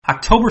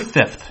October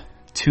 5th,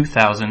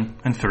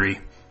 2003.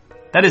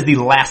 That is the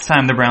last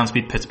time the Browns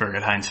beat Pittsburgh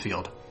at Heinz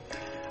Field.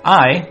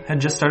 I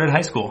had just started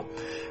high school.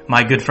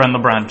 My good friend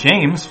LeBron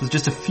James was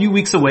just a few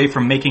weeks away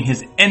from making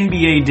his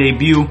NBA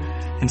debut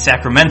in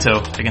Sacramento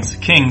against the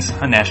Kings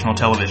on national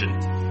television.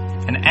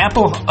 And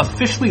Apple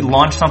officially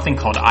launched something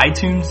called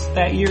iTunes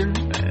that year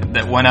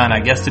that went on, I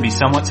guess, to be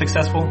somewhat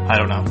successful. I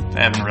don't know.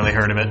 I haven't really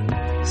heard of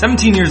it.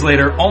 17 years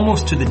later,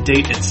 almost to the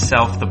date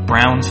itself, the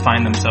Browns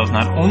find themselves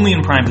not only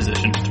in prime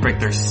position to break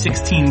their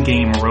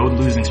 16-game road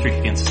losing streak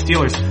against the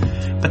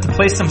Steelers, but to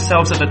place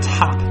themselves at the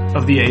top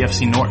of the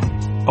AFC North.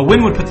 A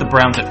win would put the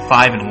Browns at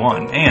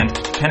 5-1, and,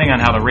 depending on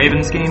how the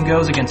Ravens game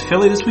goes against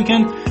Philly this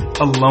weekend,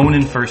 alone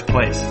in first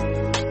place.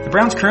 The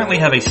Browns currently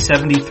have a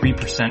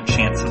 73%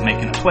 chance of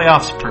making the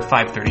playoffs per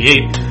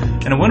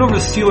 538, and a win over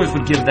the Steelers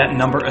would give that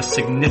number a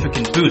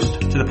significant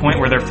boost to the point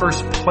where their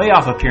first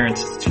playoff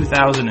appearance since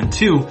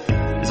 2002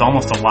 is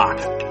almost a lock.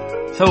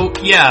 So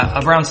yeah,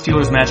 a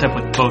Browns-Steelers matchup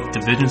with both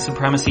division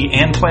supremacy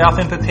and playoff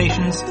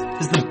implications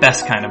is the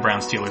best kind of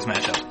Browns-Steelers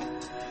matchup.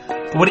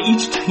 But what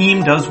each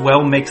team does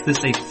well makes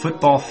this a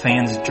football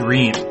fan's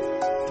dream.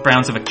 The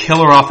Browns have a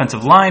killer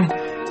offensive line,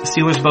 the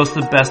Steelers boast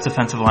the best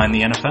defensive line in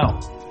the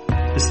NFL.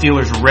 The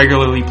Steelers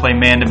regularly play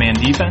man-to-man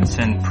defense,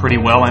 and pretty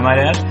well, I might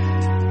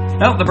add.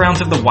 Well, the Browns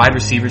have the wide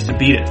receivers to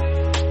beat it.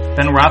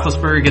 Ben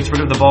Roethlisberger gets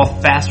rid of the ball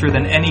faster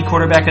than any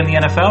quarterback in the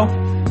NFL,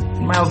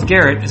 and Myles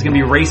Garrett is going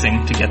to be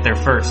racing to get there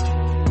first.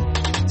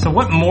 So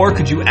what more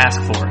could you ask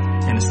for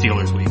in a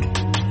Steelers week?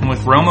 And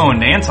with Romo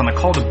and Nance on the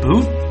call to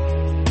boot,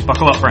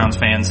 buckle up, Browns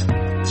fans.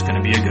 It's going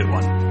to be a good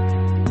one.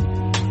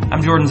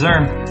 I'm Jordan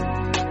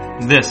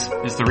Zerm. This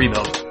is The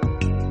Rebuild.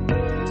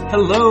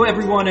 Hello,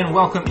 everyone, and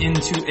welcome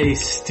into a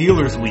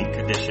Steelers Week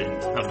edition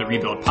of the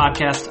Rebuild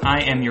Podcast.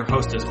 I am your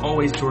host, as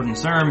always, Jordan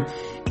Zerm.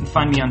 You can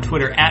find me on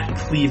Twitter at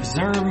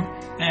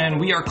CleveZerm, and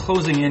we are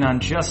closing in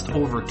on just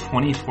over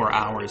 24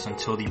 hours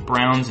until the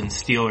Browns and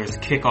Steelers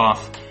kick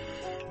off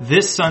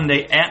this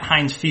Sunday at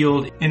Heinz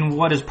Field in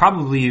what is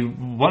probably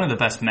one of the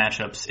best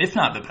matchups, if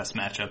not the best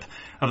matchup,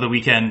 of the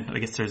weekend. I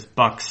guess there's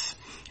Bucks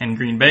and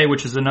Green Bay,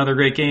 which is another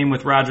great game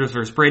with Rodgers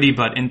versus Brady,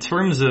 but in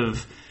terms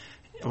of,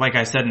 like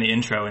I said in the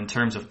intro, in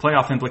terms of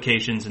playoff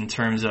implications, in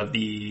terms of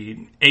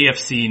the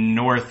AFC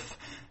North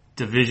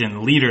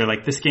division leader,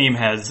 like this game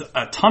has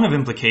a ton of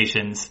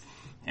implications,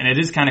 and it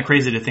is kind of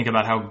crazy to think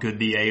about how good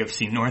the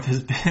AFC North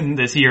has been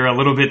this year, a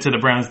little bit to the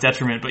Browns'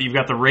 detriment, but you've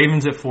got the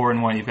Ravens at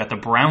 4-1, you've got the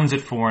Browns at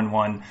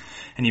 4-1,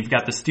 and you've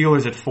got the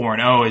Steelers at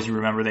 4-0. As you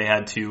remember, they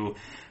had to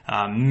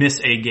miss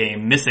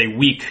a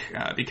week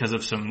because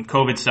of some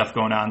COVID stuff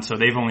going on, so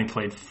they've only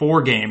played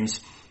 4 games.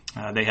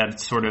 They had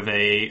sort of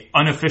a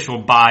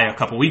unofficial bye a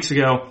couple weeks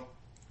ago.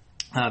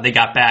 They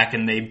got back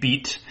and they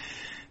beat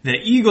the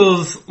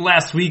Eagles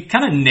last week,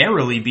 kind of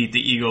narrowly beat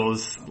the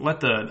Eagles,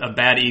 let a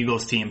bad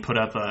Eagles team put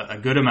up a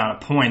good amount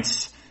of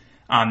points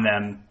on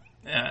them,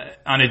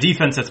 on a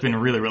defense that's been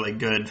really, really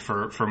good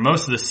for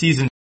most of the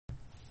season.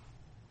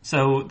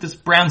 So this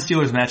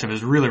Browns-Steelers matchup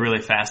is really,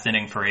 really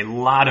fascinating for a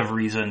lot of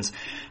reasons.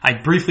 I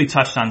briefly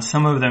touched on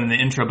some of them in the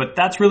intro, but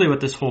that's really what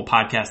this whole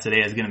podcast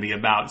today is going to be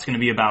about. It's going to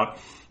be about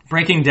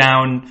breaking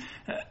down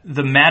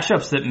the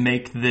matchups that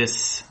make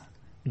this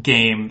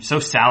game so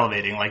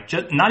salivating, like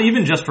not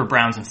even just for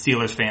Browns and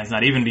Steelers fans,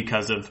 not even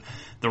because of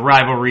the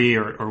rivalry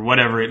or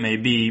whatever it may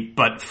be,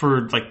 but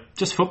for like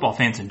just football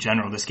fans in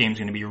general. This game's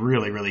going to be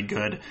really, really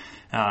good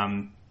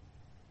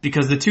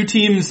because the two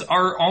teams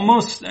are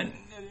almost,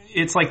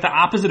 it's like the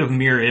opposite of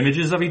mirror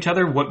images of each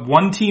other. What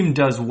one team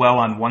does well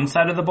on one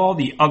side of the ball,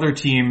 the other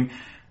team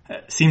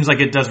seems like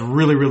it does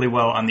really, really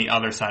well on the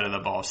other side of the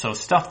ball. So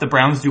stuff the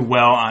Browns do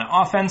well on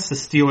offense, the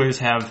Steelers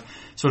have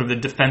sort of the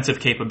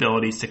defensive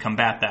capabilities to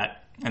combat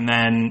that. And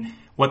then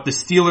what the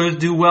Steelers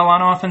do well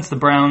on offense, the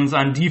Browns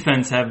on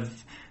defense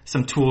have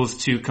some tools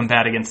to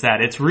combat against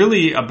that. It's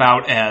really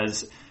about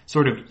as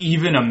sort of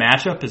even a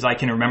matchup as I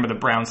can remember the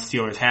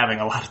Browns-Steelers having.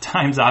 A lot of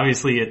times,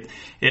 obviously,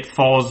 it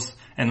falls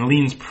and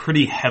leans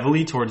pretty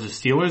heavily towards the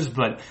Steelers,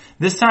 but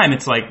this time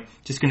it's like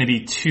just going to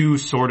be two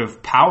sort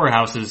of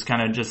powerhouses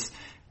kind of just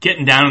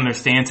getting down in their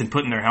stance and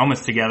putting their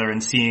helmets together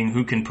and seeing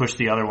who can push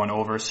the other one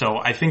over. So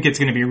I think it's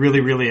going to be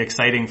really, really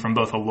exciting from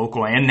both a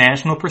local and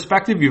national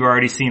perspective. You've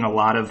already seen a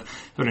lot of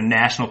sort of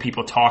national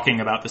people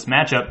talking about this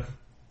matchup.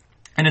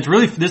 And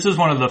this is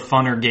one of the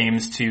funner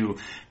games to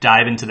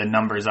dive into the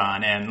numbers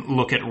on and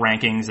look at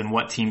rankings and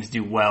what teams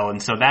do well.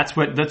 And so that's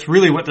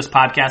really what this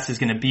podcast is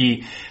going to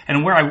be.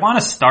 And where I want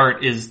to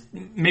start is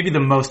maybe the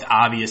most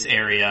obvious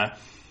area,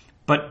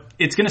 but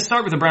it's going to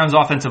start with the Browns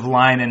offensive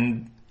line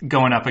and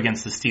going up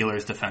against the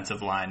Steelers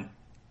defensive line.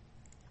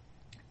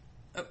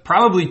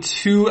 Probably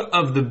two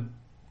of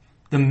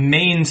the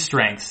main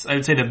strengths, I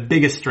would say the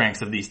biggest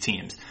strengths of these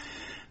teams.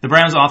 The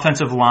Browns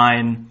offensive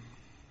line,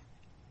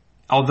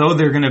 although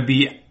they're going to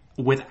be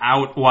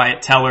without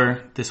Wyatt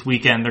Teller this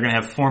weekend, they're going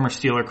to have former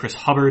Steeler Chris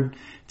Hubbard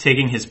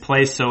taking his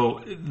place. So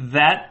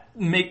that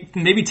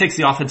maybe takes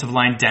the offensive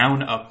line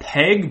down a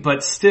peg,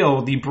 but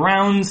still the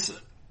Browns,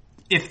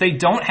 if they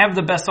don't have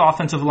the best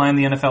offensive line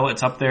in the NFL,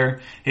 it's up there.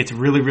 It's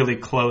really, really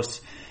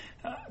close.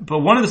 But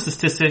one of the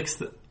statistics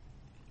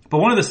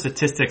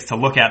to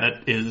look at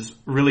that is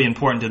really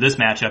important to this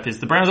matchup is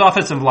the Browns'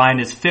 offensive line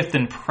is 5th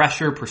in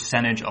pressure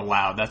percentage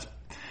allowed. That's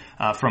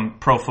from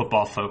Pro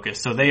Football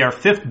Focus. So they are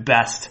 5th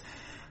best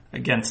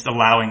against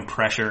allowing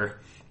pressure,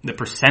 the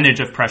percentage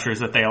of pressures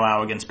that they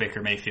allow against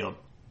Baker Mayfield.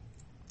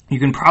 You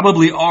can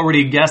probably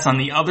already guess on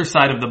the other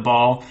side of the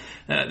ball,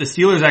 the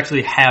Steelers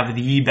actually have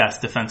the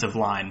best defensive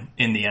line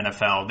in the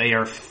NFL. They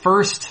are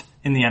 1st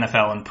in the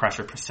NFL in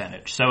pressure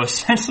percentage. So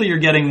essentially you're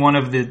getting one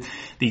of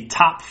the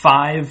top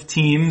 5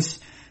 teams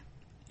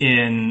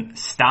in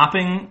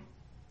stopping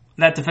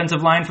that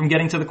defensive line from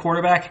getting to the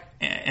quarterback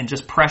and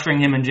just pressuring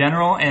him in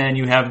general, and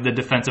you have the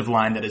defensive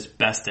line that is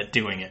best at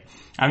doing it.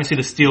 Obviously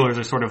the Steelers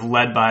are sort of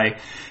led by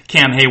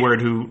Cam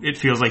Hayward, who it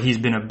feels like he's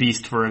been a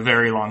beast for a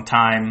very long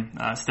time.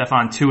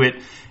 Stephon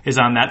Tuitt is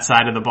on that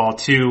side of the ball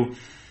too.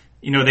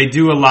 You know, they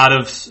do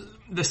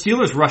the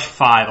Steelers rush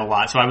 5 a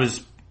lot, so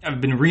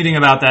I've been reading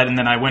about that, and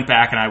then I went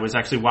back and I was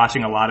actually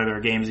watching a lot of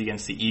their games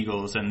against the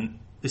Eagles, and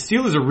the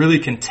Steelers are really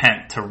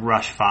content to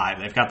rush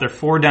 5. They've got their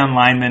 4 down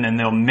linemen, and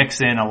they'll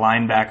mix in a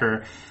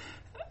linebacker.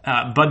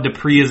 Bud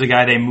Dupree is a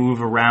guy they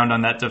move around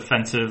on that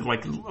defensive,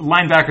 like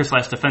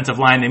linebacker / defensive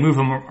line. They move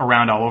him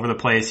around all over the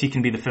place. He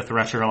can be the 5th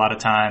rusher a lot of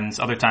times.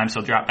 Other times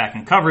he'll drop back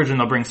in coverage and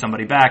they'll bring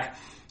somebody back.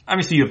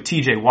 Obviously you have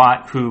TJ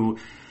Watt, who,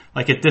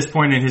 like at this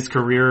point in his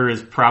career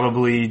is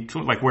probably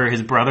like where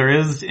his brother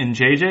is in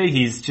JJ.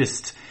 He's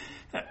just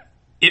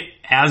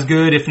as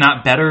good, if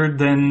not better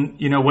than,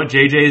 you know, what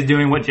JJ is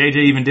doing, what JJ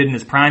even did in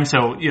his prime.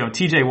 So, you know,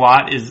 TJ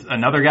Watt is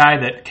another guy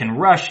that can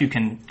rush. You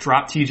can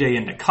drop TJ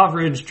into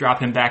coverage,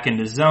 drop him back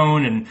into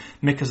zone, and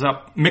mix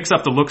up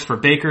the looks for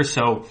Baker.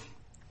 So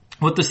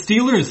what the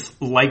Steelers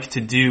like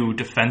to do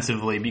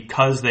defensively,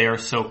 because they are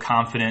so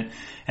confident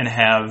and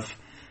have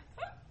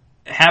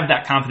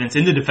that confidence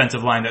in the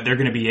defensive line that they're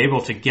going to be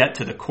able to get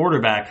to the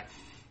quarterback,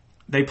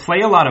 they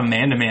play a lot of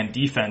man-to-man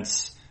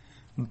defense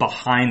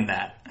behind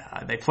that.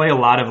 They play a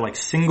lot of like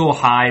single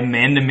high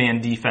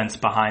man-to-man defense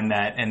behind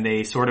that, and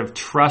they sort of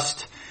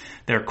trust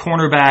their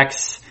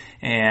cornerbacks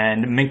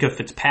and Minkah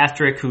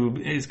Fitzpatrick, who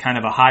is kind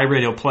of a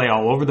hybrid. He'll play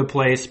all over the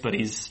place, but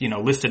he's, you know,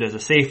 listed as a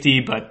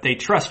safety, but they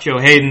trust Joe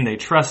Hayden. They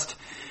trust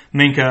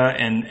Minkah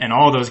and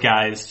all those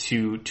guys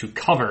to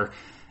cover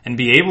and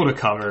be able to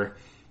cover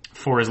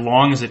for as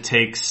long as it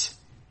takes,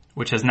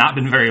 which has not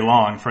been very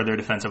long, for their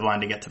defensive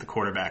line to get to the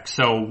quarterback.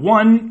 So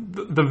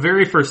the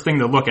very first thing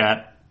to look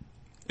at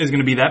is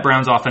going to be that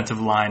Browns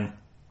offensive line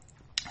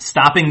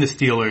stopping the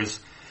Steelers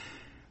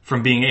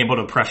from being able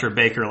to pressure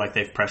Baker like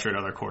they've pressured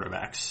other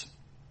quarterbacks.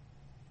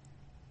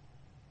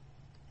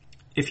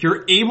 If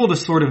you're able to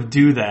sort of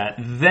do that,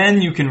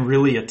 then you can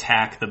really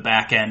attack the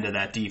back end of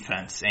that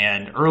defense.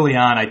 And early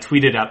on, I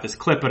tweeted out this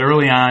clip, but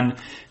early on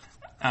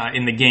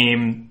in the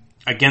game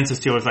against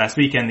the Steelers last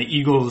weekend, the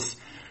Eagles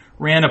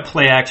ran a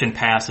play action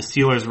pass. The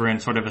Steelers were in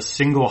sort of a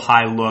single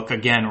high look,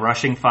 again,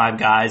 rushing 5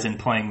 guys and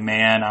playing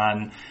man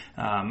on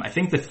I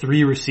think the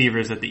 3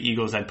 receivers that the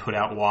Eagles had put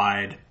out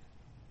wide.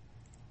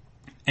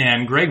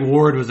 And Greg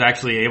Ward was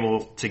actually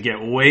able to get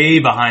way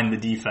behind the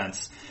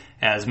defense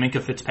as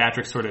Minkah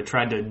Fitzpatrick sort of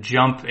tried to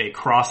jump a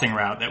crossing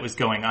route that was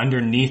going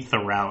underneath the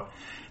route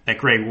that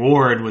Greg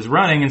Ward was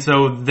running. And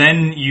so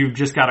then you've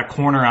just got a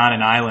corner on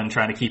an island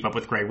trying to keep up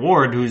with Greg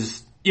Ward,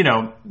 who's, you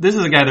know, this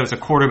is a guy that was a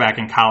quarterback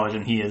in college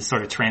and he has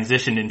sort of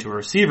transitioned into a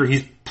receiver.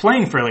 He's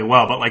playing fairly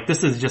well, but like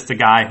this is just a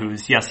guy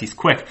who's, yes, he's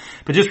quick,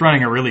 but just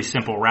running a really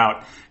simple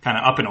route kind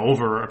of up and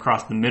over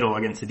across the middle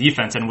against the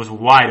defense and was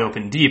wide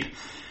open deep.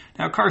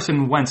 Now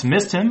Carson Wentz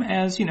missed him,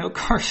 as, you know,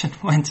 Carson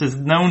Wentz is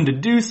known to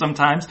do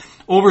sometimes.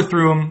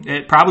 Overthrew him.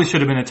 It probably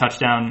should have been a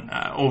touchdown,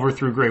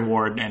 overthrew Greg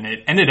Ward, and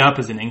it ended up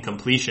as an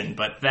incompletion.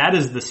 But that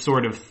is the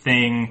sort of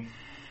thing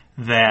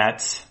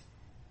that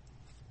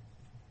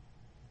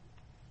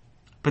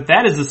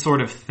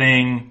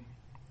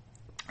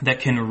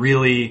can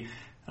really,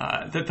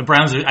 that the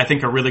Browns, I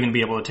think, are really going to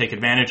be able to take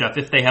advantage of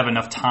if they have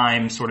enough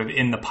time sort of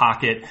in the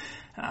pocket,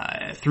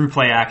 through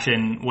play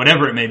action,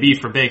 whatever it may be,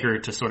 for Baker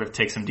to sort of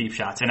take some deep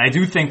shots. And I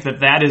do think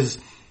that is,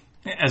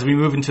 as we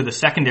move into the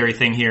secondary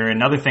thing here,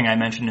 another thing I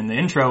mentioned in the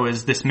intro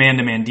is this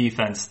man-to-man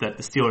defense that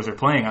the Steelers are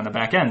playing on the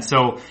back end.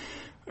 So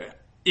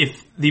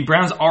if the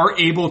Browns are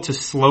able to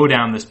slow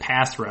down this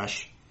pass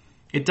rush,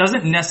 it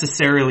doesn't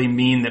necessarily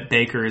mean that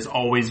Baker is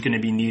always going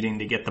to be needing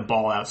to get the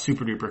ball out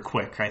super duper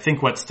quick. I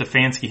think what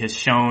Stefanski has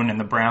shown and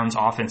the Browns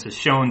offense has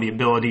shown the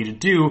ability to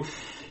do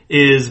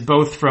is,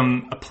 both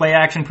from a play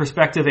action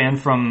perspective and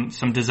from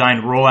some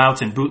designed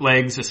rollouts and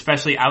bootlegs,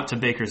 especially out to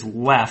Baker's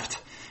left,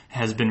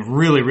 has been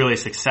really, really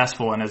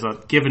successful and has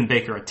given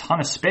Baker a ton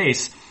of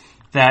space,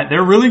 that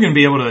they're really going to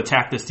be able to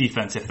attack this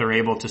defense if they're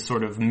able to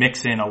sort of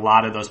mix in a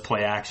lot of those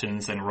play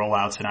actions and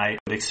rollouts. And I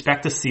would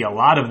expect to see a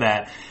lot of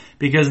that,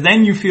 because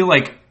then you feel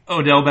like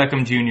Odell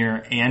Beckham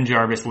Jr. and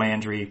Jarvis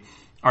Landry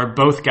are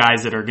both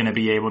guys that are going to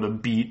be able to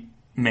beat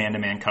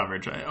man-to-man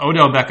coverage.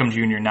 Odell Beckham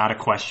Jr., not a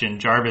question.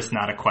 Jarvis,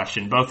 not a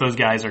question. Both those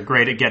guys are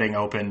great at getting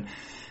open.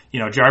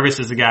 Jarvis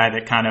is a guy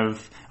that kind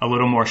of a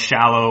little more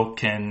shallow,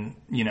 can,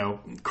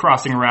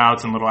 crossing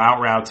routes and little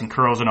out routes and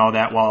curls and all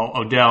that, while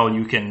Odell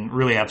you can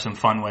really have some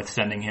fun with,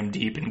 sending him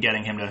deep and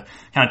getting him to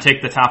kind of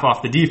take the top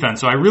off the defense.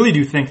 So I really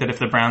do think that if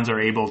the Browns are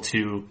able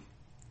to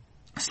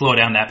slow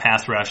down that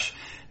pass rush,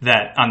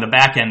 that on the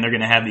back end they're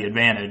going to have the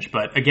advantage.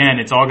 But again,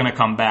 it's all going to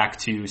come back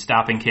to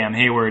stopping Cam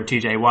Hayward,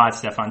 TJ Watt,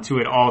 Stephon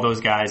Tuitt, all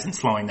those guys, and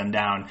slowing them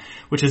down,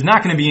 which is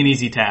not going to be an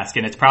easy task,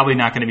 and it's probably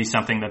not going to be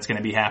something that's going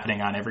to be happening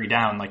on every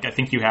down. Like, I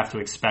think you have to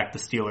expect the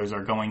Steelers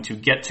are going to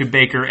get to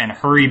Baker and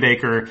hurry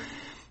Baker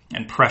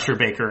and pressure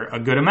Baker a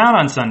good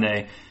amount on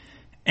Sunday.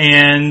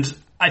 And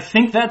I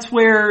think that's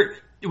where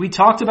we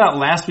talked about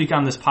last week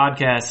on this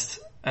podcast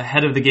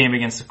ahead of the game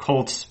against the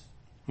Colts,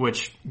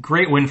 which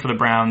great win for the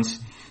Browns,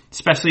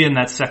 especially in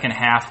that second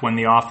half when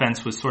the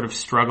offense was sort of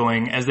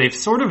struggling, as they've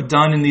sort of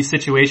done in these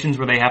situations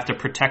where they have to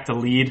protect the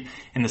lead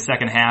in the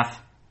second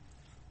half.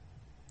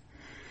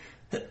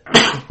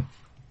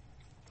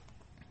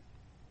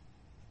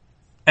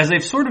 As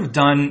they've sort of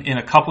done in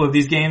a couple of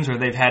these games where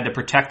they've had to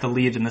protect the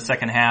lead in the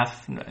second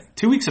half,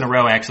 2 weeks in a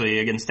row actually,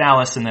 against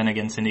Dallas and then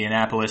against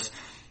Indianapolis,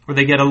 where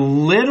they get a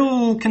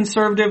little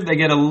conservative, they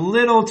get a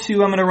little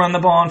too, I'm going to run the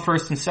ball on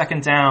first and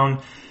second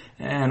down,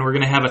 and we're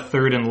going to have a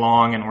third and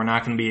long, and we're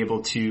not going to be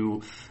able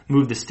to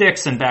move the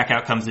sticks, and back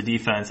out comes the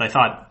defense. I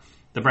thought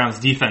the Browns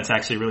defense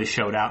actually really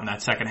showed out in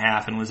that second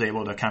half and was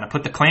able to kind of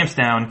put the clamps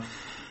down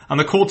on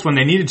the Colts when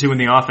they needed to, when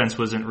the offense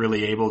wasn't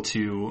really able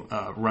to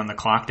run the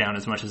clock down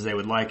as much as they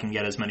would like and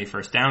get as many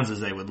first downs as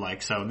they would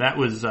like. So that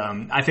was,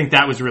 I think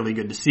that was really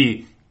good to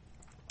see.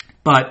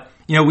 But,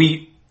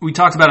 we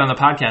talked about it on the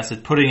podcast as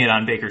putting it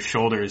on Baker's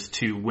shoulders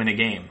to win a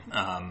game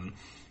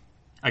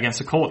against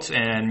the Colts.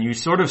 And you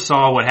sort of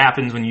saw what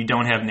happens when you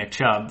don't have Nick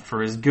Chubb.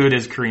 For as good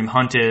as Kareem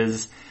Hunt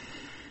is,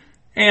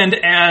 and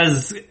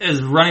as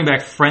running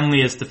back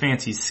friendly as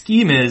Stefanski's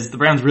scheme is, the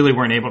Browns really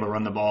weren't able to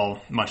run the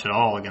ball much at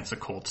all against the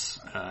Colts.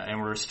 And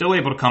were still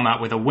able to come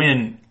out with a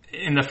win.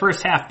 In the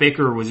first half,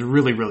 Baker was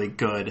really, really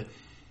good.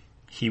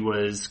 He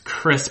was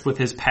crisp with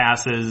his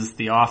passes.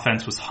 The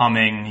offense was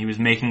humming. He was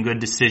making good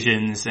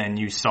decisions, and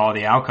you saw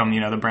the outcome.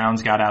 The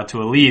Browns got out to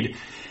a lead.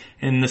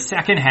 In the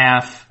second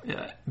half,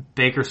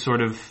 Baker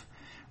sort of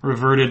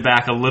reverted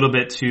back a little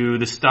bit to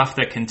the stuff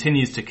that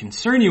continues to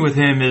concern you with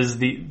him, is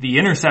the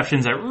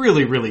interceptions at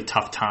really, really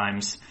tough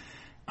times.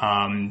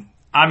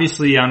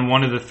 Obviously on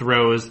one of the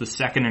throws, the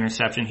second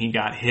interception, he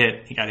got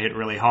hit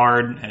really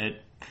hard, and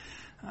it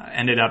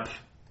ended up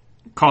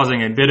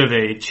causing a bit of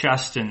a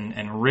chest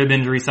and rib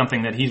injury,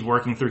 something that he's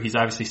working through. He's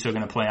obviously still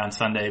going to play on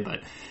Sunday, but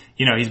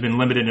he's been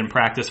limited in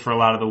practice for a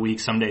lot of the week.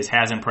 Some days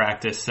hasn't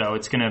practiced, so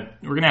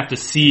we're going to have to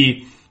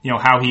see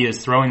how he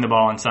is throwing the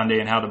ball on Sunday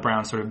and how the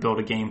Browns sort of build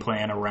a game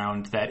plan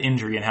around that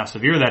injury and how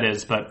severe that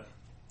is. But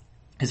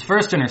his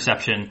first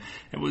interception,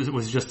 it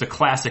was just a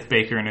classic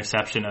Baker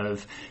interception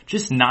of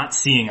just not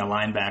seeing a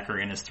linebacker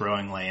in his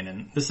throwing lane.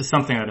 And this is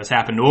something that has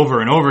happened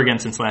over and over again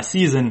since last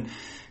season.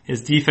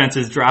 His defense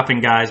is dropping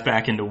guys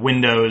back into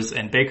windows,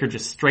 and Baker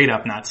just straight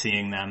up not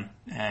seeing them.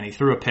 And he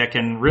threw a pick,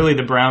 and really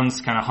the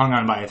Browns kind of hung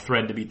on by a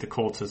thread to beat the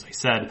Colts, as I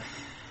said.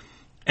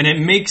 And it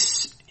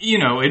makes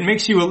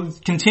you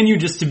continue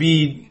just to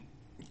be,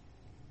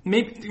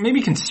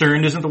 maybe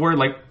concerned isn't the word.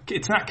 Like,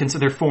 it's not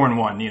they're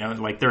 4-1,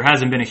 like there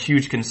hasn't been a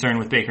huge concern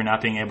with Baker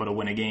not being able to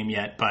win a game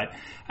yet. But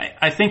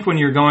I think when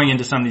you're going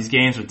into some of these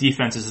games with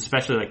defenses,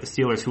 especially like the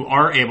Steelers, who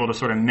are able to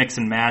sort of mix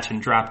and match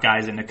and drop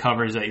guys into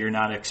covers that you're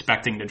not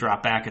expecting to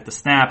drop back at the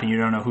snap, and you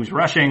don't know who's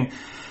rushing,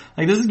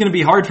 like, this is going to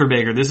be hard for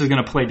Baker. This is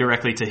going to play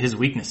directly to his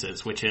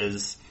weaknesses, which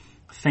is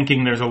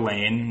thinking there's a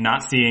lane,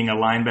 not seeing a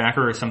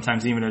linebacker or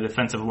sometimes even a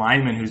defensive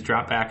lineman who's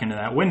dropped back into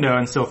that window,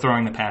 and still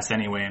throwing the pass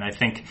anyway. And I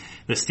think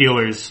the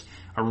Steelers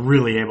are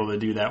really able to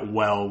do that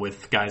well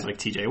with guys like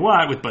TJ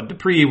Watt, with Bud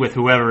Dupree, with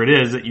whoever it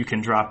is that you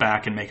can drop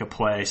back and make a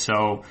play.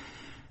 So,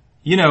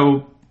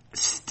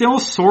 still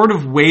sort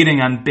of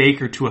waiting on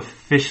Baker to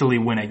officially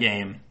win a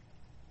game,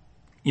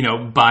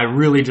 by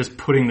really just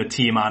putting the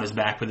team on his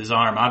back with his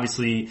arm.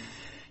 Obviously,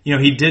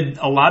 he did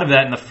a lot of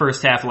that in the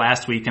first half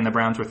last week, and the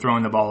Browns were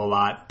throwing the ball a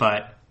lot.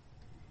 But,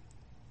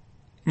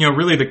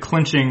 really the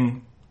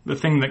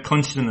thing that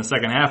clinched in the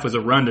second half was a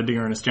run to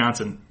Dearness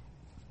Johnson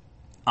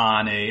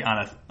on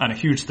a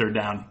huge third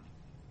down.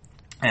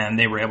 And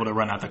they were able to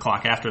run out the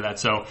clock after that.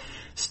 So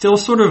still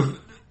sort of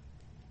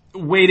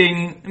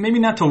waiting, maybe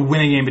not to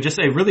win a game, but just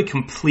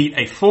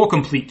a full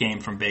complete game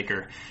from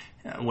Baker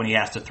when he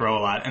has to throw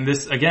a lot. And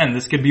this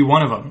could be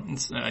one of them.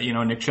 It's,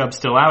 Nick Chubb's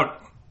still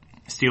out.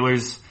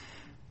 Steelers,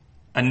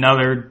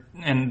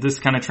 and this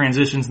kind of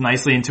transitions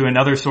nicely into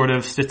another sort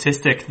of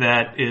statistic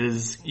that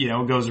is,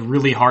 goes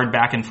really hard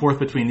back and forth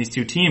between these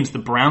two teams. The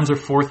Browns are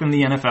fourth in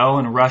the NFL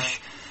in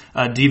rush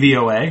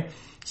DVOA.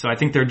 So I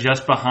think they're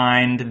just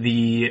behind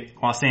the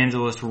Los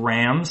Angeles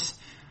Rams,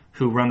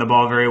 who run the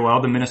ball very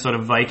well, the Minnesota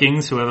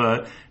Vikings, who have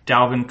a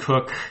Dalvin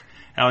Cook,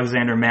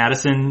 Alexander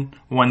Mattison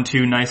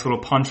 1-2 nice little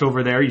punch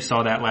over there. You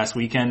saw that last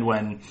weekend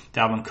when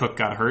Dalvin Cook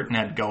got hurt and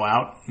had to go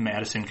out.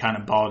 Madison kind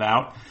of balled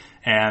out.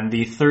 And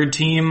the third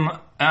team,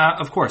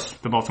 Of course,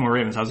 the Baltimore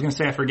Ravens. I was going to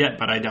say I forget,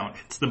 but I don't.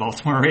 It's the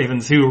Baltimore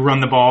Ravens who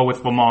run the ball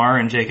with Lamar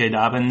and J.K.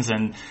 Dobbins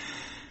and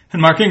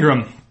Mark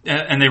Ingram,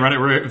 and they run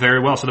it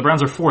very well. So the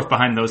Browns are fourth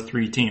behind those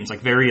three teams, like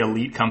very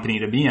elite company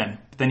to be in.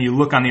 But then you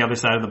look on the other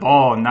side of the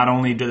ball, and not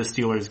only do the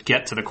Steelers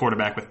get to the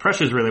quarterback with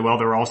pressures really well,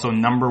 they're also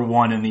number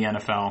one in the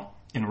NFL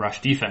in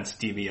rush defense,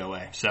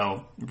 DVOA.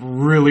 So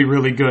really,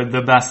 really good,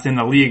 the best in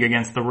the league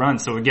against the run.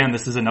 So again,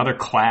 this is another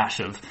clash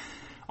of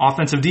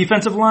offensive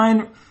defensive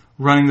line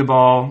running the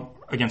ball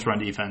against run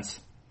defense.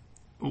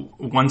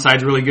 One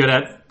side's really good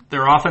at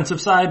their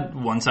offensive side,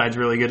 one side's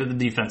really good at the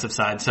defensive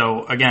side.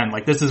 So again,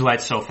 like this is why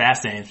it's so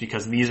fascinating,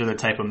 because these are the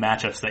type of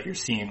matchups that you're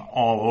seeing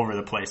all over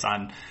the place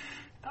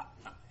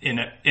in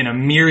a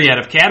myriad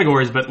of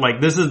categories. But like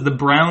this is the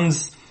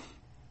Browns'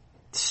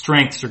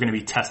 strengths are going to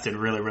be tested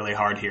really, really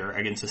hard here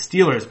against the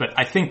Steelers. But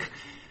I think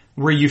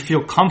where you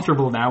feel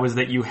comfortable now is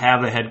that you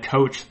have a head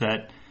coach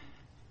that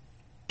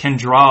can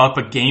draw up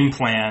a game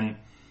plan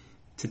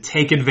to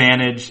take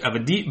advantage of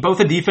both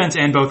a defense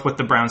and both what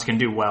the Browns can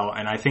do well.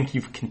 And I think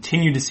you've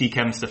continued to see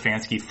Kevin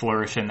Stefanski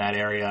flourish in that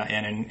area.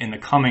 And in the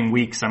coming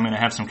weeks, I'm going to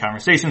have some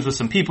conversations with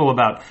some people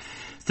about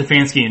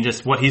Stefanski and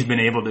just what he's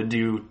been able to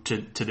do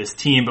to this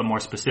team, but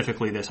more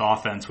specifically this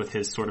offense with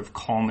his sort of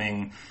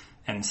calming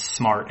and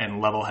smart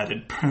and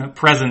level-headed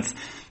presence.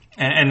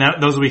 And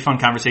those will be fun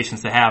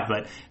conversations to have.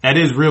 But that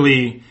is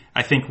really,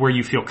 I think, where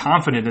you feel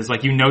confident is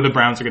like, the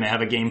Browns are going to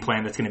have a game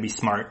plan that's going to be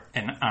smart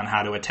on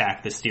how to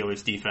attack the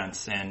Steelers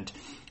defense. And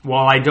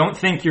while I don't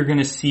think you're going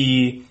to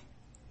see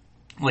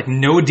like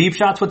no deep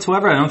shots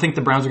whatsoever, I don't think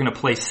the Browns are going to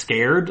play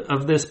scared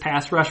of this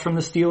pass rush from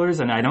the Steelers.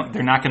 And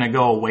they're not going to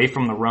go away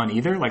from the run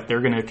either. Like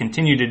they're going to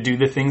continue to do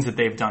the things that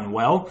they've done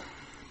well.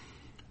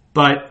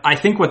 But I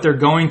think what they're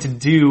going to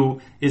do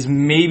is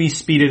maybe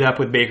speed it up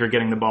with Baker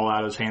getting the ball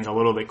out of his hands a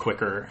little bit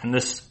quicker. And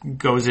this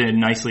goes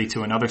in nicely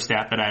to another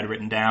stat that I had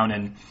written down.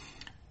 And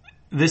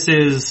this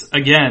is,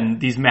 again,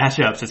 these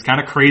matchups. It's kind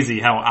of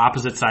crazy how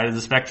opposite sides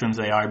of the spectrums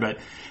they are. But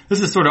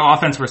this is sort of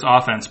offense versus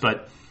offense.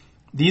 But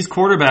these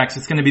quarterbacks,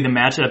 it's going to be the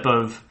matchup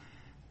of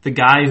the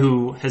guy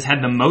who has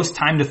had the most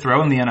time to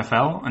throw in the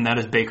NFL, and that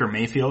is Baker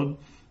Mayfield.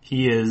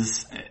 He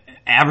is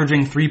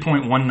averaging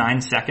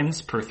 3.19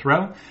 seconds per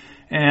throw.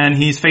 And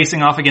he's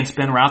facing off against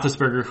Ben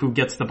Roethlisberger, who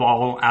gets the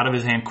ball out of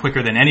his hand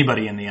quicker than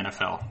anybody in the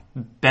NFL.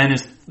 Ben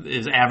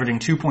is averaging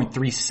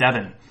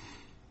 2.37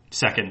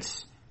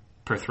 seconds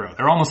per throw.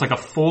 They're almost like a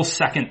full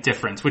second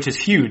difference, which is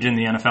huge in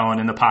the NFL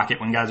and in the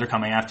pocket when guys are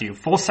coming after you.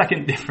 Full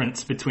second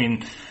difference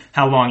between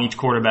how long each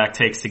quarterback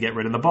takes to get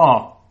rid of the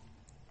ball.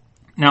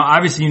 Now,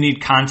 obviously, you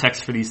need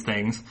context for these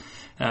things.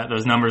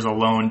 Those numbers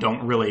alone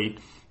don't really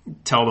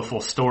tell the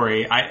full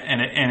story.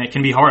 And it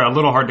can be a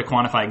little hard to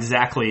quantify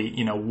exactly,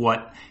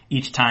 what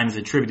each time is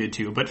attributed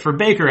to. But for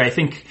Baker, I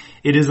think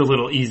it is a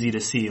little easy to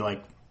see,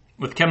 like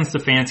with Kevin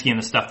Stefanski and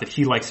the stuff that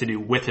he likes to do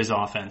with his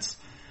offense.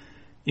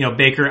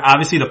 Baker,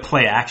 obviously the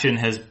play action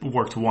has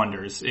worked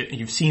wonders.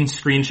 You've seen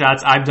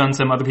screenshots. I've done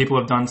some, other people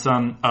have done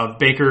some of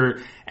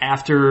Baker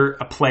after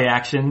a play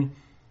action,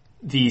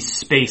 the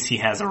space he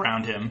has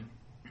around him,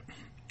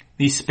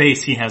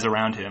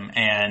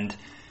 and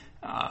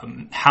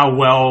how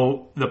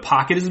well the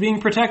pocket is being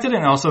protected,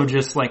 and also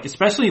just like,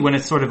 especially when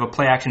it's sort of a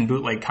play action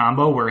bootleg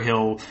combo where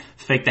he'll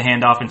fake the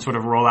handoff and sort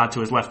of roll out to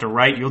his left or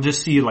right, you'll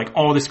just see like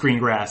all the screen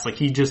grass. Like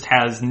he just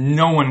has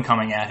no one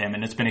coming at him,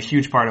 and it's been a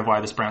huge part of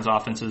why this Browns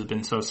offense has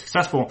been so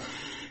successful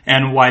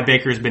and why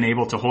Baker's been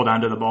able to hold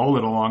on to the ball a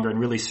little longer and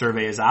really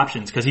survey his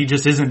options, because he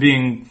just isn't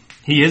being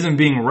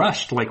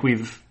rushed like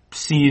we've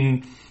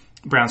seen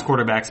Browns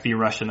quarterbacks be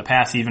rushed in the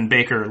past, even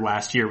Baker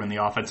last year when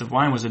the offensive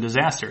line was a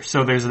disaster.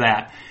 So there's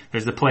that.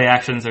 There's the play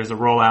actions, there's the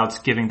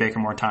rollouts, giving Baker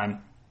more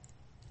time.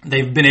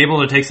 They've been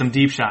able to take some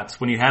deep shots.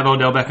 When you have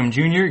Odell Beckham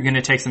Jr., you're going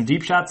to take some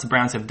deep shots. The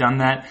Browns have done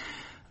that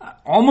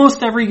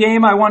almost every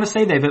game, I want to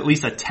say. They've at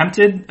least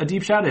attempted a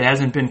deep shot. It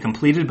hasn't been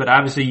completed, but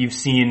obviously you've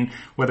seen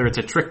whether it's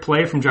a trick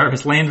play from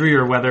Jarvis Landry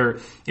or whether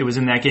it was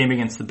in that game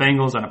against the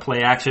Bengals on a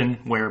play action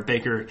where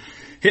Baker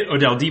hit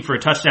Odell deep for a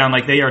touchdown.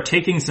 Like, they are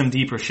taking some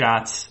deeper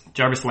shots.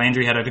 Jarvis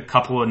Landry had a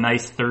couple of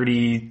nice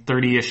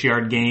 30-ish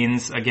yard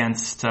gains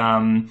against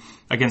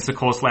the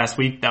Colts last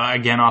week,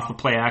 again off of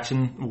play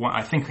action.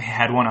 I think he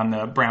had one on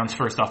the Browns'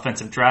 first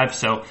offensive drive.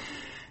 So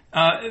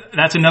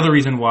that's another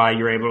reason why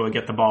you're able to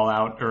get the ball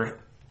out, or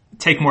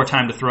take more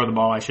time to throw the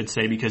ball, I should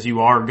say, because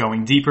you are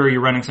going deeper,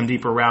 you're running some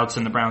deeper routes,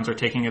 and the Browns are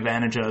taking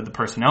advantage of the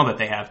personnel that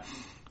they have.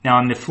 Now,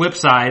 on the flip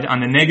side,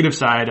 on the negative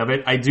side of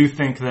it, I do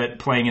think that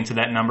playing into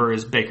that number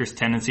is Baker's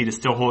tendency to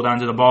still hold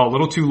onto the ball a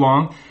little too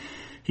long.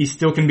 He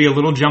still can be a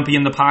little jumpy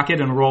in the pocket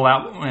and roll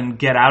out and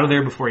get out of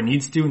there before he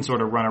needs to and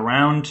sort of run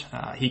around.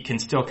 He can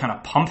still kind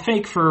of pump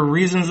fake for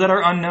reasons that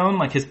are unknown.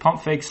 Like, his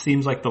pump fake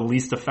seems like the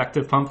least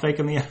effective pump fake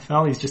in the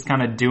NFL. He's just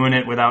kind of doing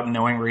it without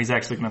knowing where he's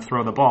actually going to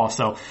throw the ball.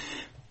 So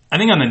I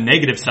think on the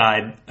negative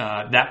side,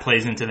 that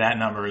plays into that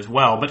number as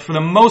well. But for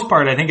the most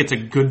part, I think it's a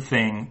good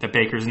thing that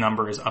Baker's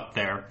number is up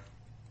there,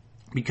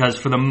 because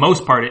for the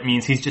most part, it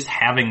means he's just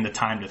having the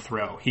time to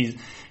throw.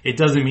 It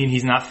doesn't mean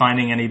he's not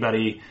finding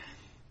anybody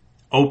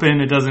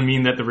open. It doesn't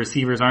mean that the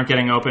receivers aren't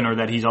getting open or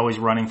that he's always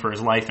running for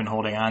his life and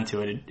holding on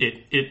to it.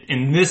 It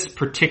in this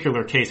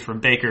particular case for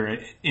Baker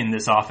in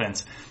this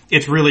offense,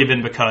 it's really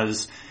been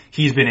because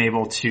he's been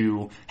able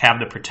to have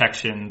the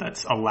protection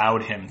that's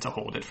allowed him to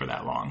hold it for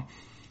that long.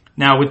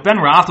 Now with Ben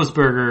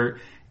Roethlisberger,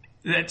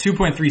 that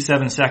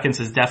 2.37 seconds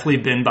has definitely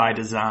been by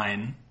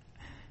design.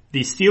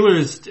 The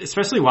Steelers,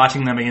 especially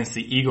watching them against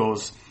the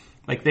Eagles,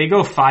 like they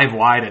go 5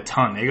 wide a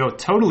ton. They go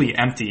totally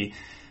empty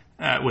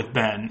with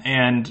Ben.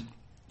 And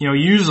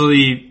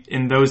usually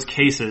in those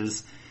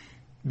cases,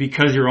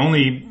 because you're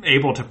only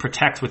able to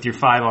protect with your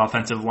 5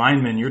 offensive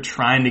linemen, you're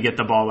trying to get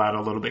the ball out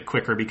a little bit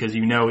quicker because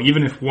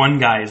even if one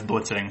guy is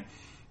blitzing,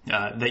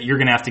 that you're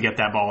going to have to get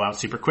that ball out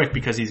super quick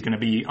because he's going to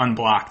be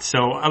unblocked. So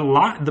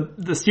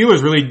the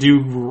Steelers really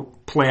do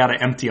play out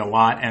of empty a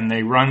lot, and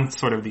they run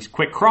sort of these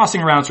quick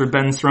crossing routes where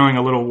Ben's throwing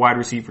a little wide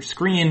receiver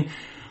screen,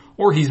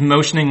 or he's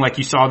motioning, like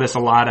you saw this a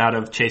lot out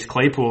of Chase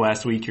Claypool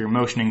last week. You're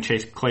motioning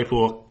Chase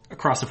Claypool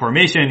across the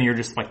formation, you're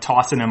just like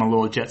tossing him a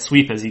little jet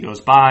sweep as he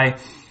goes by,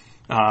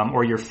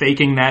 or you're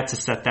faking that to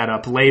set that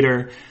up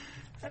later.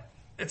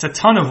 It's a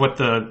ton of what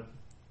the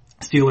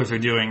Steelers are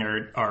doing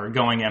are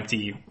going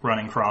empty,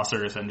 running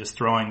crossers, and just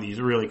throwing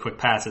these really quick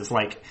passes.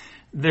 Like,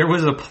 there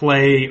was a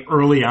play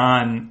early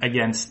on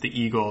against the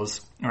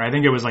Eagles, or I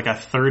think it was like a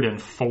 3rd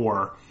and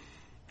 4,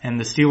 and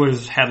the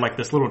Steelers had like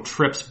this little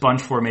trips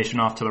bunch formation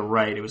off to the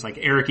right. It was like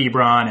Eric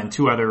Ebron and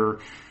 2 other,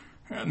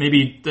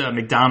 maybe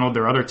McDonald,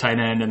 their other tight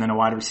end, and then a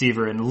wide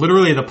receiver. And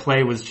literally the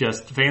play was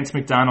just Vance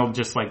McDonald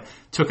just like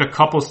took a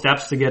couple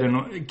steps to get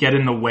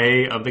in the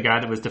way of the guy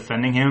that was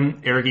defending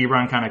him. Eric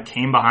Ebron kind of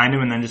came behind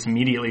him and then just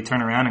immediately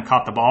turned around and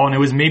caught the ball. And it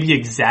was maybe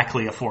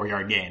exactly a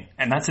 4-yard gain.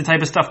 And that's the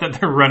type of stuff that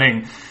they're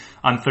running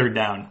on 3rd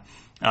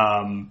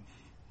down.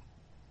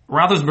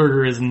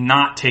 Roethlisberger is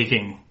not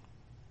taking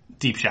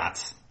deep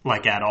shots,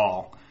 like, at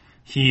all.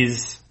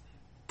 He's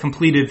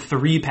completed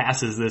 3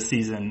 passes this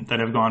season that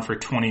have gone for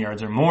 20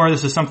 yards or more.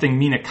 This is something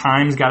Mina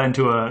Kimes got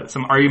into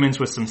some arguments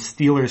with some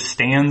Steelers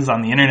stands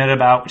on the internet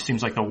about, which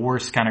seems like the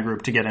worst kind of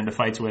group to get into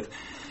fights with.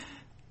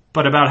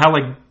 But about how,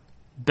 like,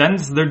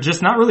 they're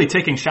just not really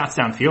taking shots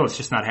downfield. It's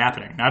just not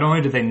happening. Not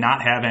only do they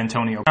not have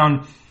Antonio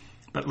Brown,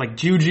 but like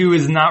Juju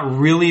is not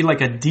really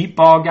like a deep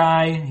ball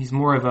guy. He's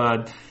more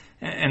of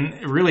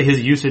and really his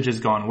usage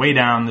has gone way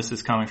down. This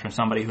is coming from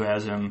somebody who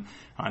has him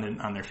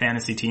on their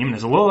fantasy team and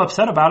is a little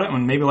upset about it and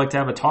would maybe like to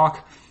have a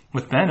talk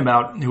with Ben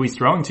about who he's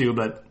throwing to.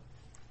 But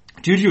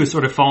Juju has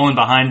sort of fallen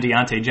behind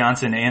Deontay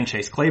Johnson and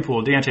Chase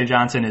Claypool. Deontay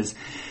Johnson is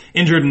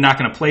injured and not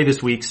going to play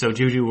this week, so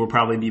Juju will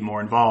probably be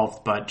more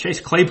involved. But Chase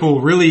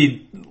Claypool,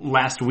 really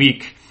last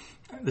week,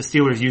 the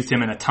Steelers used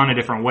him in a ton of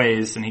different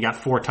ways, and he got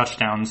 4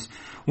 touchdowns,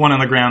 1 on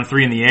the ground,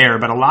 3 in the air.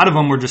 But a lot of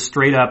them were just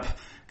straight up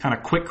kind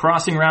of quick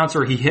crossing routes,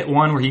 or he hit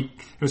one where it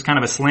was kind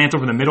of a slant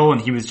over the middle and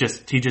he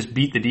just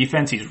beat the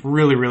defense. He's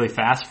really, really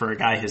fast for a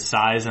guy his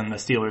size, and the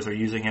Steelers are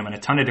using him in a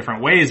ton of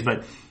different ways,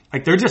 but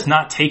like they're just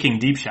not taking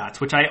deep shots,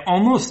 which I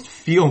almost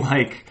feel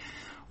like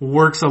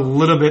works a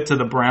little bit to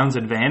the Browns'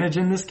 advantage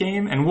in this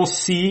game. And we'll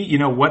see,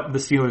 what the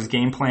Steelers'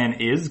 game plan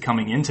is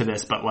coming into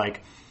this, but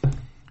like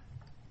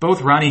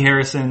both Ronnie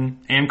Harrison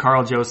and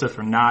Carl Joseph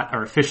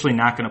are officially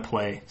not going to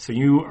play. So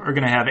you are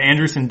going to have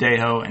Andrew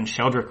Sendejo and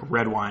Sheldrick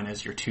Redwine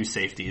as your 2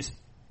 safeties.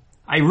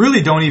 I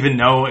really don't even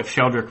know if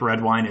Sheldrick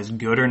Redwine is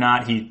good or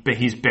not.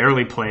 He's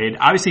barely played.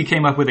 Obviously, he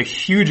came up with a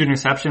huge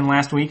interception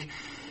last week,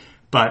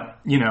 but,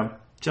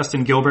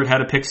 Justin Gilbert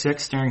had a pick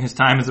 6 during his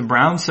time as a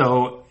Brown,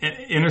 so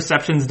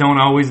interceptions don't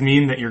always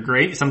mean that you're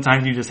great.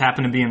 Sometimes you just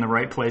happen to be in the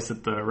right place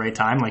at the right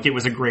time. Like, it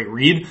was a great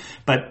read,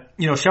 but,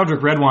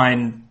 Sheldrick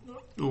Redwine,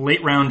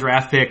 late round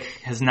draft pick,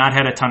 has not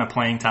had a ton of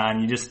playing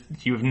time.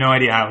 You have no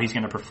idea how he's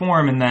going to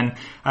perform. And then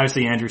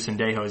obviously Andrew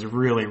Sendejo has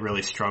really,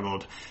 really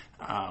struggled,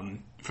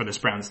 for this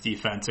Browns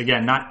defense.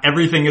 Again, not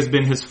everything has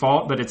been his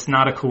fault, but it's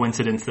not a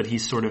coincidence that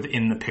he's sort of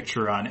in the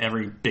picture on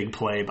every big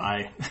play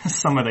by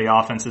some of the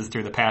offenses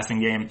through the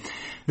passing game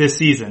this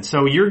season.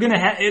 So you're going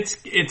to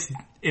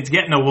it's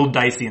getting a little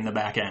dicey in the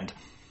back end.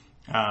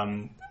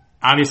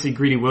 Obviously,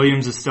 Greedy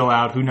Williams is still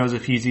out. Who knows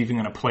if he's even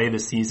going to play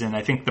this season?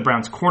 I think the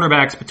Browns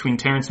cornerbacks between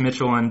Terrence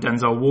Mitchell and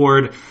Denzel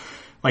Ward,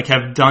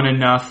 have done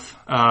enough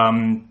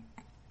on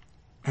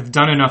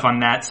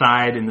that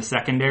side in the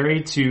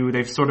secondary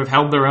they've sort of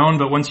held their own.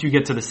 But once you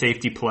get to the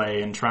safety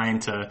play and trying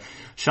to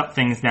shut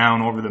things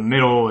down over the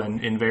middle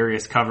and in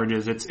various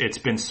coverages, it's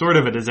been sort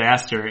of a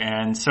disaster.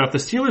 And so if the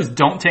Steelers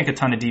don't take a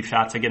ton of deep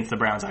shots against the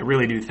Browns, I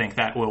really do think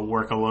that will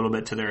work a little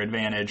bit to their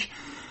advantage.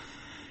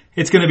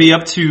 It's going to be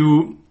up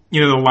to the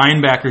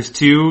linebackers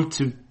too,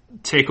 to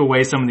take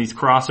away some of these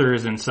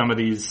crossers and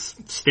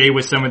stay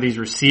with some of these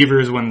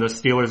receivers when the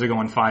Steelers are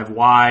going 5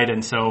 wide.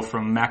 And so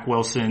from Mack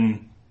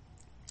Wilson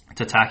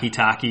to Taki,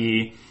 to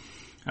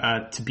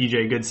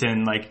BJ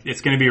Goodson, it's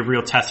going to be a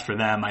real test for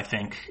them, I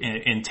think,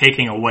 in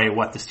taking away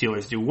what the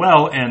Steelers do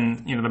well.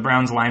 And, the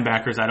Browns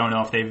linebackers, I don't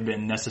know if they've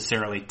been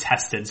necessarily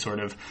tested sort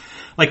of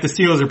like the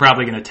Steelers are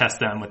probably going to test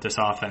them with this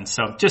offense.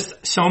 So just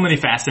so many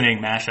fascinating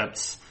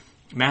matchups,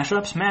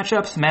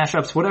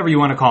 whatever you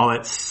want to call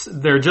it.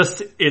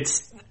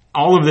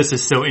 all of this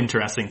is so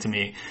interesting to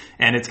me,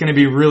 and it's going to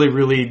be really,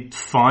 really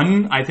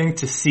fun, I think,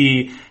 to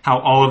see how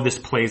all of this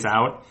plays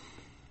out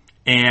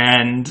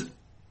and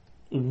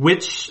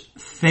which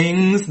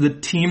things the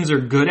teams are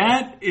good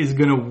at is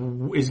going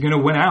to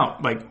win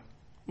out. Like,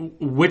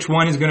 which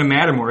one is going to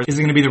matter more? Is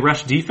it going to be the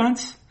rush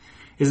defense?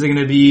 Is it going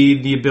to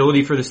be the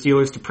ability for the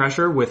Steelers to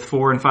pressure with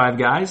 4 and 5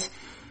 guys?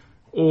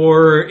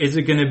 Or is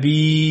it going to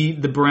be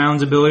the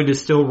Browns' ability to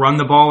still run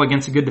the ball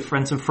against a good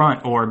defensive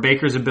front? Or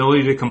Baker's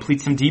ability to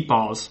complete some deep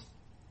balls?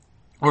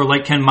 Or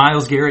like, can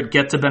Myles Garrett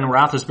get to Ben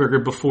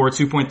Roethlisberger before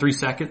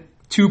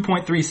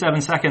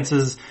 2.37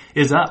 seconds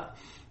is up?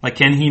 Like,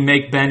 can he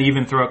make Ben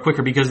even throw it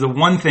quicker? Because the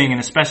one thing, and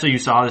especially you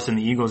saw this in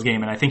the Eagles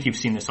game, and I think you've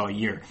seen this all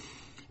year,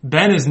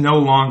 Ben is no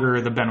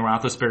longer the Ben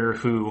Roethlisberger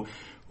who,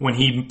 when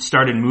he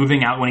started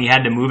moving out, when he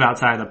had to move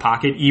outside of the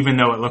pocket, even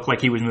though it looked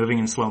like he was moving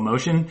in slow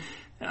motion,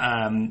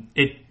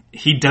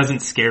 he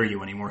doesn't scare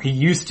you anymore. He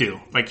used to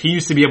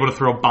be able to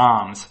throw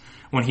bombs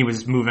when he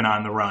was moving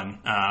on the run,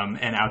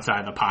 and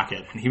outside the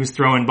pocket. And he was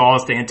throwing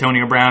balls to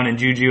Antonio Brown and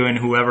Juju and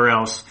whoever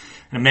else,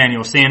 and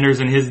Emmanuel Sanders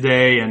in his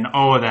day and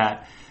all of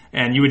that.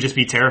 And you would just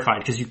be terrified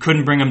because you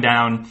couldn't bring him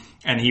down,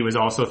 and he was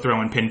also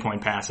throwing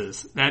pinpoint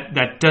passes.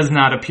 That does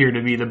not appear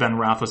to be the Ben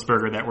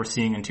Roethlisberger that we're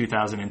seeing in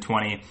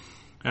 2020.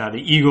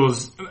 The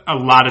Eagles, a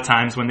lot of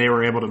times when they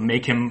were able to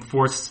make him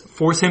force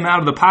him out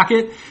of the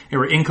pocket, there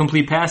were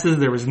incomplete passes,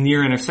 there was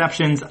near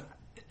interceptions.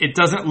 It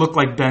doesn't look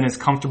like Ben is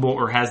comfortable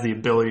or has the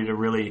ability to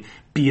really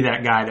be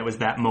that guy that was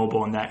that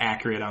mobile and that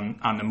accurate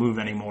on the move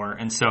anymore.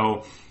 And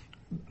so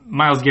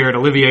Myles Garrett,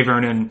 Olivier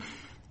Vernon,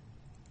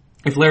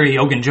 if Larry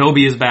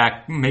Ogunjobi is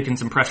back making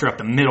some pressure up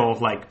the middle,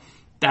 like,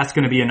 that's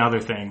going to be another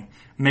thing.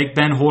 Make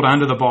Ben hold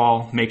onto the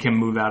ball, make him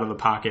move out of the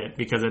pocket,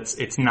 because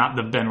it's not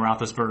the Ben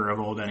Roethlisberger of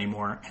old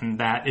anymore. And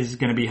that is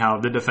going to be how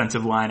the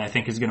defensive line, I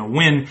think, is going to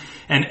win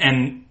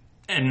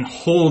and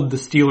hold the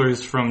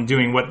Steelers from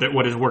doing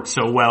what has worked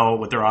so well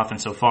with their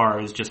offense so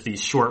far, is just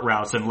these short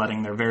routes and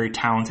letting their very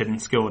talented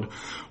and skilled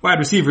wide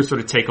receivers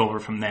sort of take over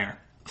from there.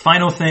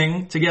 Final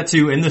thing to get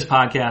to in this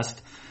podcast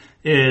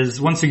is,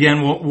 once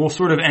again, we'll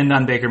sort of end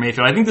on Baker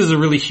Mayfield. I think this is a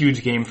really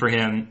huge game for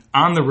him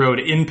on the road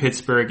in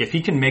Pittsburgh. If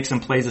he can make some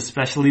plays,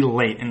 especially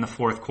late in the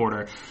fourth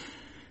quarter.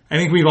 I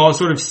think we've all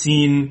sort of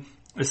seen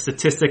a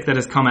statistic that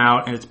has come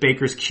out, and it's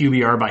Baker's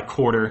QBR by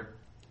quarter.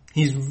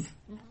 He's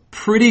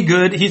pretty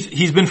good.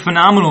 He's been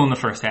phenomenal in the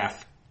first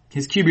half.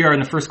 His QBR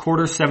in the first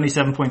quarter,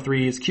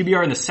 77.3. His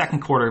QBR in the second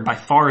quarter, by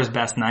far his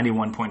best,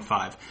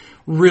 91.5.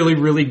 Really,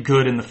 really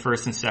good in the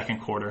first and second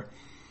quarter.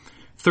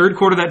 Third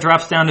quarter, that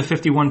drops down to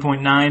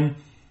 51.9.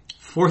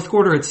 Fourth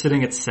quarter, it's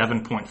sitting at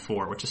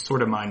 7.4, which is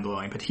sort of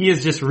mind-blowing. But he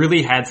has just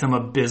really had some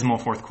abysmal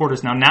fourth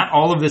quarters. Now, not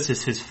all of this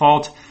is his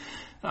fault.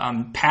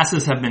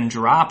 Passes have been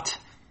dropped.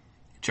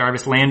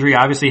 Jarvis Landry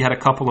obviously had a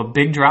couple of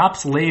big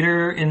drops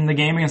later in the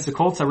game against the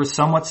Colts that were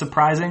somewhat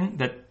surprising,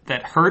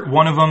 that hurt.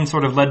 One of them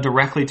sort of led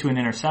directly to an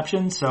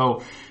interception.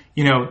 So,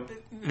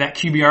 that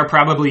QBR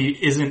probably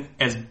isn't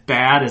as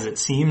bad as it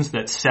seems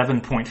that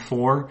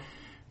 7.4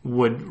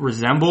 would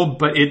resemble,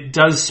 but it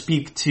does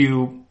speak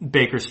to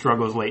Baker's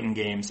struggles late in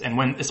games. And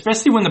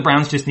especially when the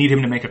Browns just need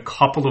him to make a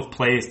couple of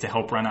plays to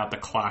help run out the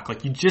clock.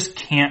 Like, you just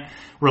can't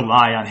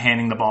rely on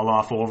handing the ball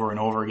off over and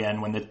over again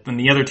when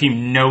the other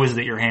team knows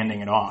that you're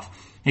handing it off.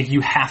 Like,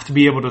 you have to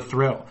be able to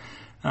throw,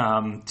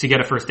 to get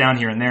a first down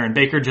here and there. And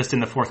Baker, just in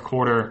the fourth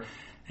quarter,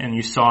 and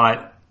you saw it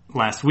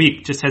last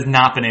week, just has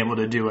not been able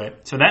to do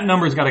it. So that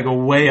number's got to go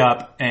way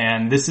up,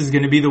 and this is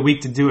going to be the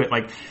week to do it.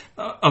 Like,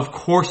 of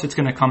course it's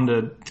going to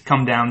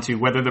come down to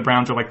whether the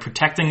Browns are like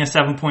protecting a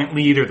 7-point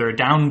lead, or they're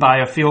down by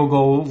a field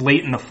goal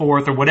late in the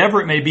fourth, or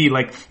whatever it may be.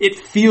 Like, it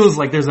feels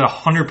like there's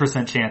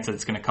 100% chance that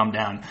it's going to come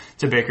down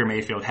to Baker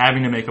Mayfield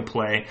having to make a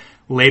play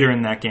later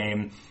in that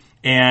game.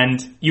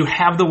 And you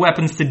have the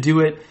weapons to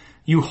do it.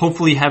 You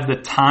hopefully have the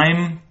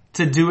time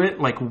to do it,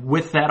 like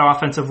with that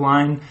offensive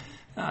line.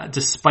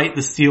 Despite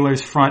the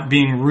Steelers front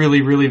being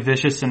really, really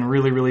vicious and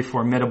really, really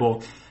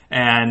formidable.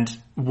 And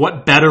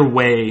what better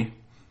way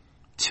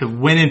to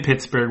win in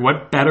Pittsburgh?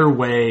 What better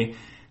way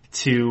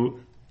to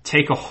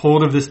take a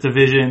hold of this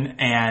division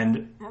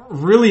and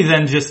really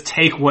then just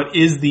take what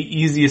is the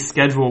easiest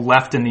schedule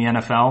left in the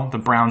NFL? The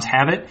Browns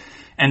have it.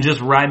 And just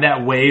ride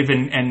that wave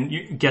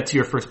and get to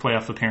your first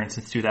playoff appearance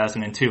since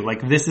 2002.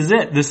 Like, this is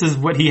it. This is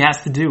what he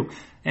has to do.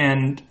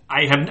 And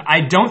I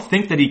don't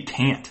think that he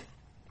can't.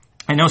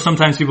 I know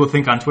sometimes people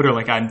think on Twitter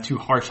like I'm too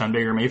harsh on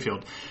Baker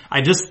Mayfield.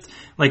 I just,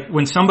 like,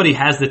 when somebody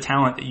has the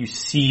talent that you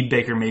see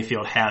Baker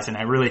Mayfield has, and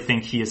I really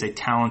think he is a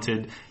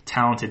talented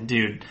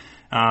dude,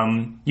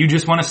 you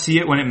just want to see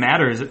it when it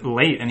matters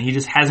late, and he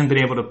just hasn't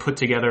been able to put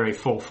together a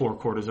full 4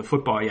 quarters of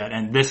football yet.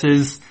 And this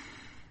is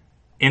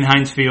in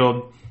Heinz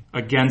Field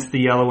against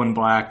the yellow and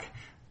black.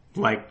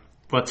 Like,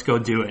 let's go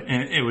do it.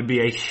 And it would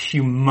be a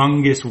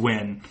humongous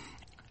win.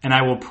 And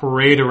I will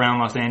parade around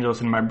Los Angeles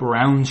in my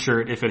brown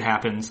shirt if it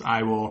happens.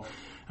 I will,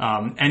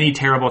 any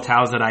terrible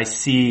towels that I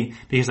see,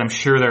 because I'm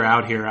sure they're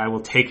out here, I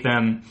will take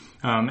them,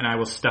 and I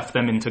will stuff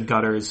them into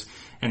gutters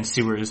and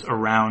sewers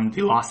around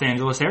the Los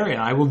Angeles area.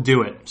 I will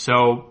do it.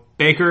 So,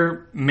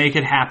 Baker, make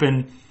it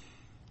happen.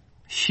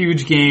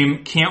 Huge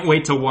game. Can't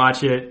wait to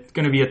watch it. It's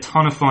going to be a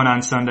ton of fun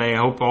on Sunday. I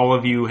hope all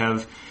of you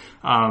have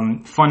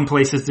fun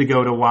places to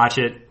go to watch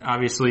it.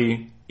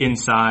 Obviously,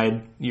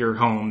 inside your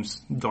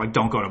homes. Like,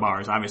 don't go to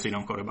bars. Obviously,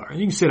 don't go to bars.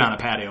 You can sit on a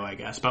patio, I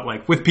guess. But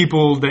like with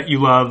people that you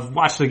love,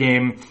 watch the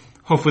game.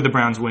 Hopefully the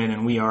Browns win,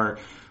 and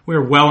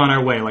we're well on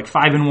our way. Like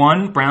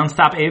 5-1, Browns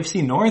top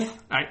AFC North.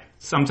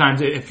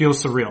 Sometimes it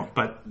feels surreal,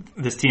 but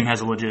this team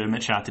has a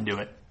legitimate shot to do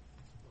it.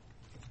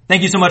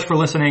 Thank you so much for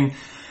listening.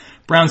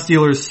 Browns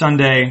Steelers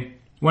Sunday,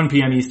 1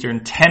 p.m.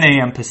 Eastern, 10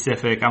 a.m.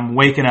 Pacific. I'm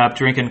waking up,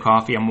 drinking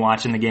coffee. I'm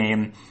watching the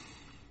game.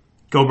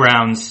 Go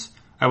Browns.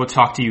 I will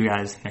talk to you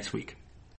guys next week.